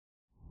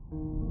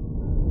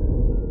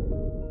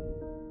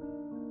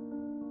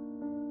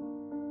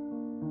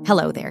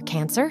Hello there,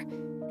 Cancer,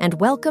 and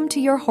welcome to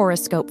your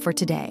horoscope for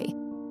today,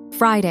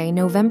 Friday,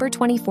 November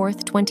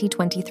 24th,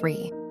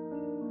 2023.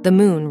 The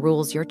moon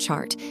rules your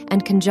chart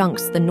and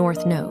conjuncts the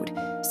North Node,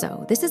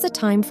 so this is a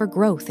time for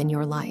growth in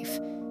your life.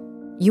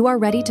 You are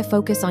ready to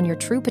focus on your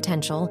true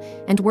potential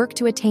and work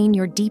to attain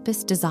your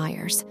deepest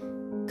desires.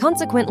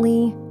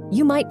 Consequently,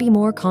 you might be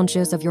more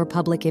conscious of your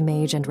public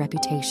image and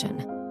reputation.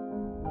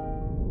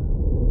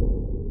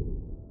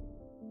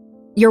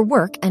 Your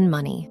work and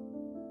money.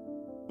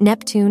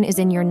 Neptune is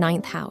in your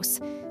 9th house,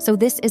 so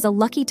this is a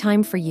lucky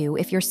time for you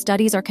if your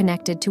studies are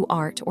connected to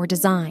art or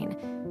design.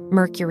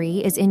 Mercury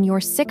is in your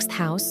 6th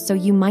house, so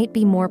you might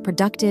be more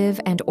productive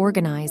and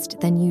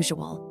organized than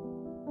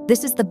usual.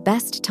 This is the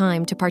best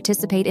time to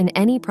participate in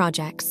any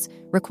projects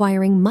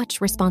requiring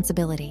much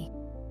responsibility.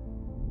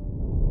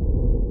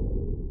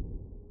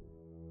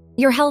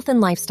 Your health and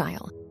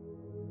lifestyle.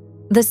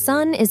 The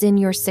sun is in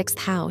your 6th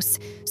house,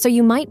 so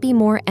you might be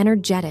more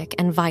energetic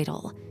and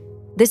vital.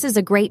 This is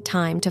a great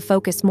time to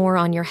focus more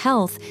on your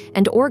health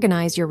and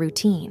organize your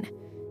routine.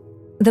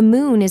 The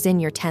moon is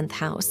in your 10th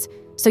house,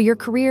 so your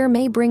career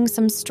may bring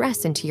some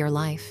stress into your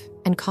life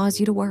and cause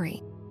you to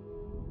worry.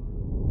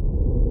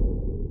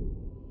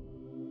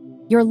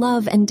 Your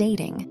love and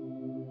dating.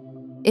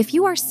 If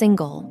you are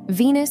single,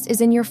 Venus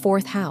is in your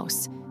 4th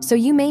house, so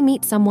you may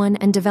meet someone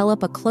and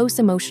develop a close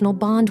emotional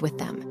bond with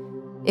them.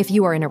 If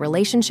you are in a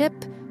relationship,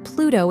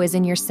 Pluto is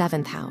in your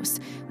 7th house,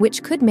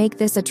 which could make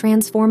this a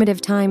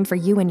transformative time for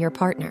you and your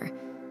partner.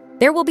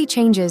 There will be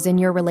changes in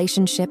your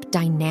relationship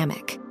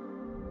dynamic.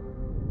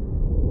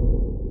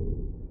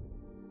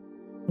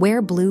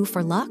 Wear blue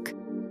for luck.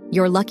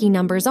 Your lucky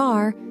numbers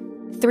are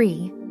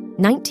 3,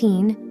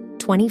 19,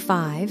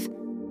 25,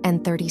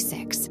 and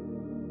 36.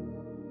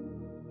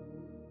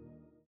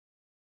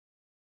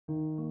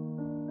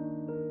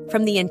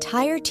 From the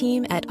entire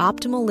team at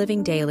Optimal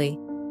Living Daily,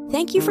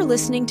 thank you for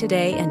listening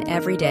today and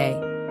every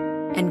day.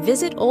 And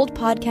visit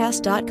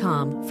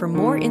oldpodcast.com for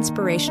more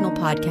inspirational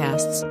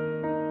podcasts.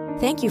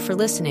 Thank you for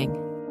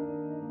listening.